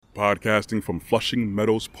podcasting from Flushing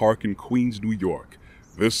Meadows Park in Queens, New York.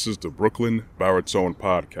 This is the Brooklyn Baritone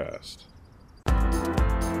Podcast.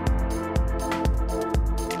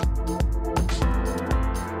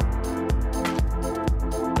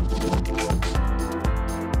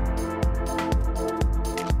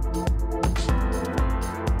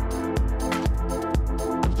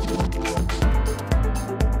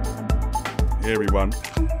 Hey everyone,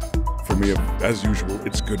 for me as usual,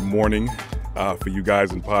 it's good morning for you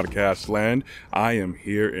guys in podcast land. I am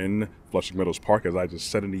here in Flushing Meadows Park, as I just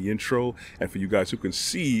said in the intro, and for you guys who can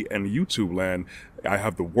see in YouTube land, I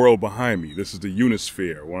have the world behind me. This is the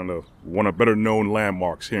Unisphere, one of better known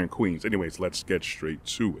landmarks here in Queens. Anyways, let's get straight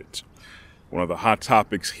to it. One of the hot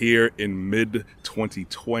topics here in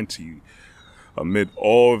mid-2020, amid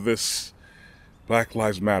all of this Black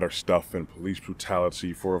Lives Matter stuff and police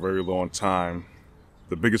brutality for a very long time,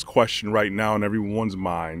 the biggest question right now in everyone's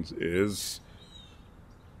minds is,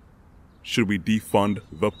 should we defund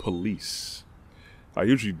the police? I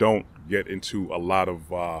usually don't get into a lot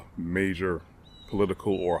of major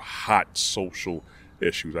political or hot social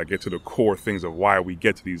issues. I get to the core things of why we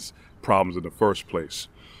get to these problems in the first place.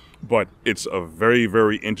 But it's a very,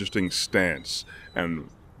 very interesting stance.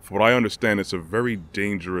 And from what I understand, it's a very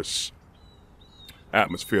dangerous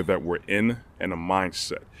atmosphere that we're in and a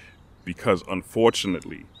mindset, because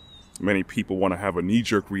unfortunately many people want to have a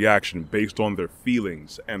knee-jerk reaction based on their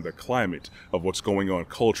feelings and the climate of what's going on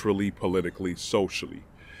culturally, politically, socially.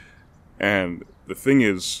 And the thing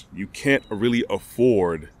is, you can't really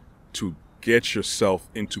afford to get yourself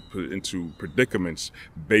into predicaments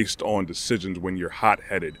based on decisions when you're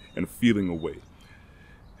hot-headed and feeling away.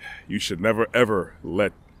 You should never ever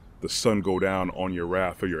let the sun go down on your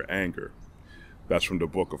wrath or your anger. That's from the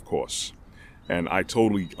book, of course. And I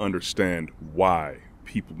totally understand why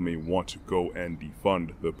people may want to go and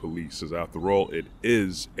defund the police, as after all, it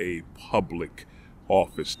is a public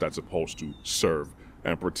office that's supposed to serve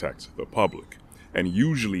and protect the public. And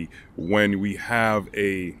usually when we have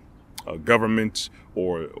a government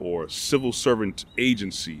or civil servant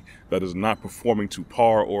agency that is not performing to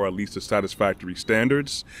par or at least to satisfactory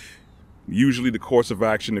standards, usually the course of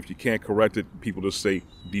action, if you can't correct it, people just say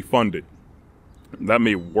defund it. That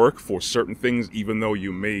may work for certain things, even though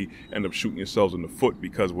you may end up shooting yourselves in the foot,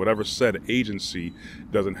 because whatever said agency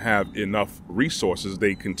doesn't have enough resources,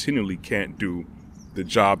 they continually can't do the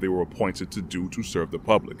job they were appointed to do to serve the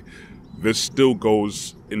public. This still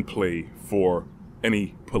goes in play for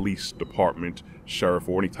any police department, sheriff,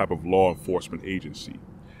 or any type of law enforcement agency.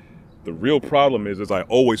 The real problem is, as I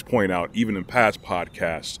always point out, even in past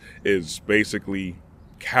podcasts, is basically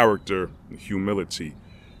character and humility.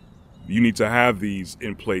 You need to have these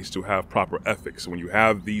in place to have proper ethics. When you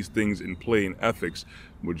have these things in play in ethics,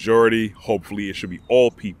 majority, hopefully it should be all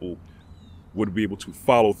people, would be able to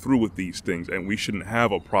follow through with these things, and we shouldn't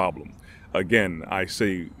have a problem. Again, I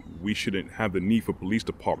say we shouldn't have the need for police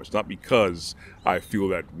departments, not because I feel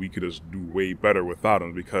that we could just do way better without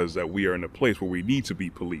them, because that we are in a place where we need to be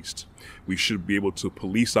policed. We should be able to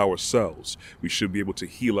police ourselves. We should be able to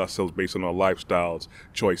heal ourselves based on our lifestyles,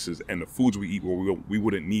 choices, and the foods we eat, where we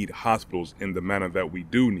wouldn't need hospitals in the manner that we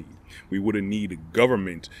do need. We wouldn't need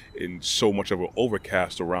government in so much of an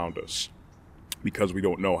overcast around us, because we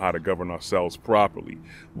don't know how to govern ourselves properly.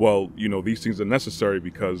 Well, these things are necessary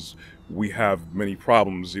because we have many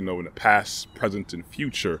problems, in the past, present, and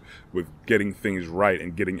future with getting things right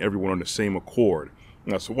and getting everyone on the same accord.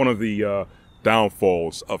 Now, so one of the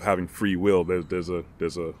downfalls of having free will, there's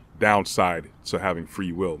a downside to having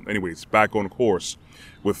free will. Anyways, back on course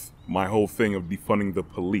with my whole thing of defunding the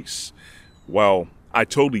police. Well, I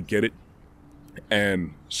totally get it.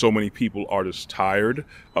 And so many people are just tired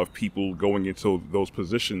of people going into those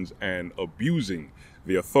positions and abusing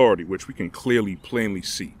the authority, which we can plainly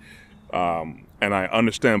see. And I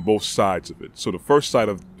understand both sides of it. So the first side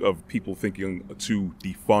of people thinking to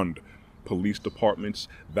defund police departments,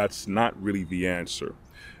 that's not really the answer.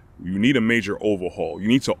 You need a major overhaul. You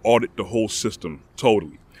need to audit the whole system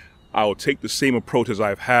totally. I'll take the same approach as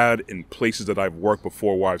I've had in places that I've worked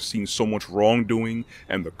before, where I've seen so much wrongdoing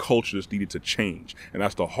and the culture just needed to change. And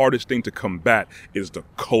that's the hardest thing to combat, is the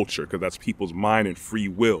culture, because that's people's mind and free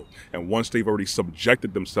will. And once they've already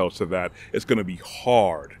subjected themselves to that, it's going to be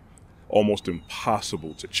hard, almost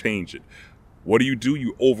impossible to change it. What do?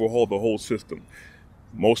 You overhaul the whole system.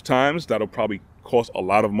 Most times that'll probably cost a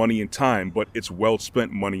lot of money and time, but it's well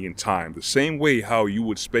spent money and time. The same way how you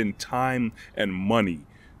would spend time and money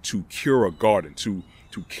to cure a garden, to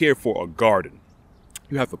care for a garden.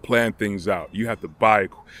 You have to plan things out. You have to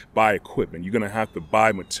buy equipment. You're going to have to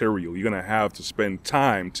buy material. You're going to have to spend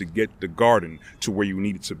time to get the garden to where you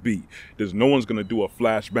need it to be. There's no one's going to do a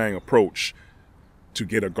flashbang approach to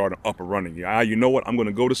get a garden up and running. You know what? I'm going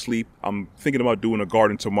to go to sleep. I'm thinking about doing a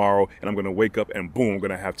garden tomorrow, and I'm going to wake up and boom, I'm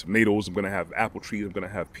going to have tomatoes. I'm going to have apple trees. I'm going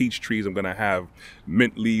to have peach trees. I'm going to have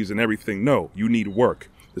mint leaves and everything. No, you need work.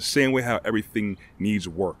 The same way how everything needs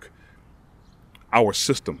work. Our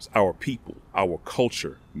systems, our people, our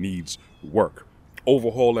culture needs work.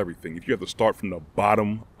 Overhaul everything. If you have to start from the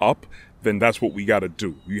bottom up, then that's what we got to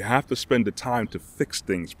do. You have to spend the time to fix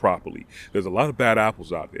things properly. There's a lot of bad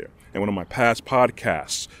apples out there. And one of my past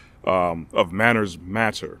podcasts of Manners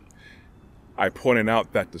Matter, I pointed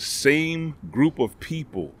out that the same group of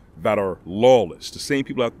people that are lawless, the same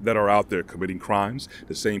people that are out there committing crimes,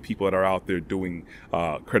 the same people that are out there doing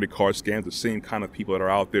credit card scams, the same kind of people that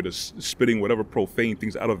are out there just spitting whatever profane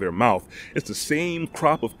things out of their mouth. It's the same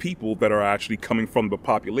crop of people that are actually coming from the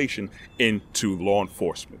population into law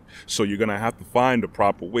enforcement. So you're going to have to find the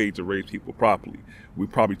proper way to raise people properly. We're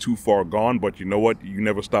probably too far gone, but you know what? You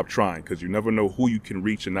never stop trying, because you never know who you can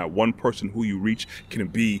reach, and that one person who you reach can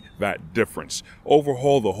be that difference.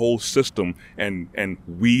 Overhaul the whole system and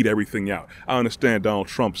weed everything out. I understand Donald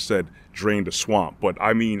Trump said drain the swamp, but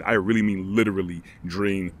I really mean literally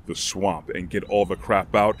drain the swamp and get all the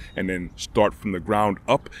crap out, and then start from the ground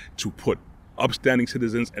up to put upstanding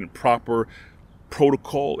citizens and proper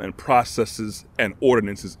protocol and processes and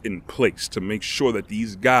ordinances in place to make sure that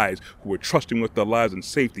these guys who are trusting with their lives and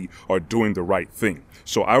safety are doing the right thing.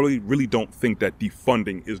 So I really don't think that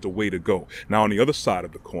defunding is the way to go. Now, on the other side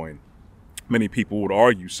of the coin, many people would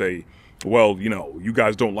argue, say, well, you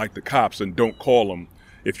guys don't like the cops and don't call them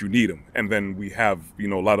if you need them. And then we have, a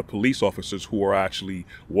lot of police officers who are actually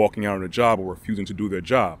walking out on a job or refusing to do their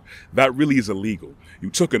job. That really is illegal. You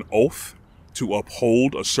took an oath to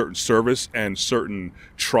uphold a certain service and certain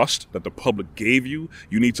trust that the public gave you.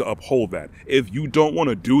 You need to uphold that. If you don't want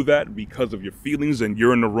to do that because of your feelings, then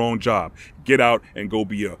you're in the wrong job. Get out and go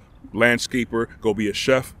be a landscaper, go be a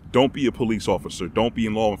chef. Don't be a police officer. Don't be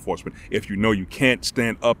in law enforcement if you know you can't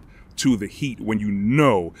stand up to the heat when you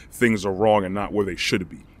know things are wrong and not where they should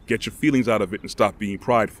be. Get your feelings out of it and stop being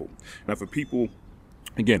prideful. Now, for people,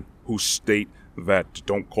 again, who state that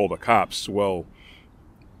don't call the cops, well,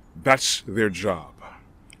 that's their job.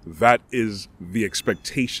 That is the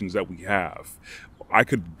expectations that we have. I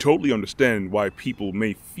could totally understand why people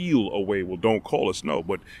may feel a way, well, don't call us. No,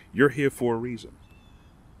 but you're here for a reason.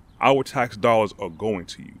 Our tax dollars are going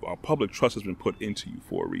to you. Our public trust has been put into you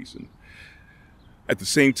for a reason. At the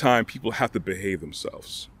same time, people have to behave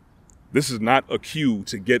themselves. This is not a cue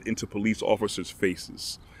to get into police officers'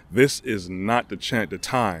 faces. This is not the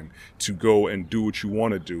time to go and do what you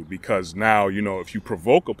want to do, because now, if you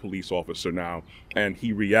provoke a police officer now and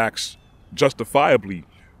he reacts justifiably,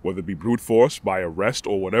 whether it be brute force, by arrest,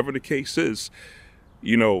 or whatever the case is,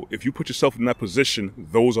 if you put yourself in that position,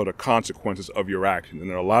 those are the consequences of your action. And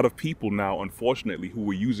there are a lot of people now, unfortunately,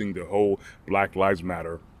 who are using the whole Black Lives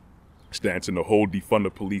Matter stance and the whole defund the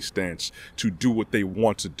police stance to do what they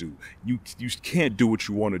want to do. You can't do what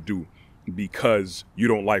you want to do because you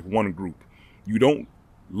don't like one group. You don't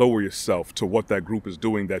lower yourself to what that group is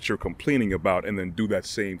doing that you're complaining about and then do that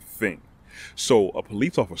same thing. So a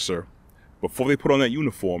police officer, before they put on that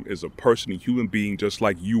uniform, is a person, a human being just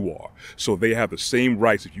like you are. So they have the same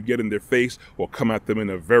rights. If you get in their face or come at them in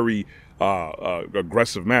a very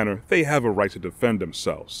aggressive manner, they have a right to defend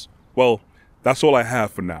themselves. Well, that's all I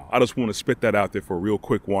have for now. I just want to spit that out there for a real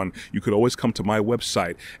quick one. You could always come to my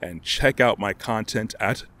website and check out my content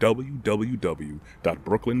at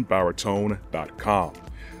www.brooklynbaritone.com.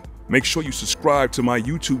 Make sure you subscribe to my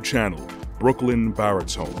YouTube channel, Brooklyn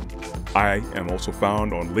Baritone. I am also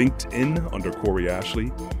found on LinkedIn under Corey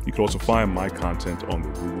Ashley. You can also find my content on the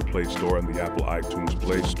Google Play Store and the Apple iTunes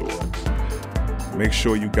Play Store. Make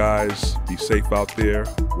sure you guys be safe out there,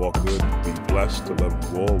 walk good, be blessed. I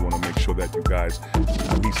love you all. I want to make sure that you guys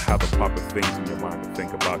at least have the proper things in your mind to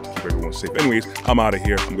think about to keep everyone safe. Anyways, I'm out of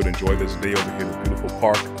here. I'm going to enjoy this day over here in this beautiful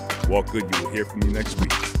park. Walk good. You will hear from me next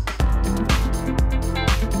week.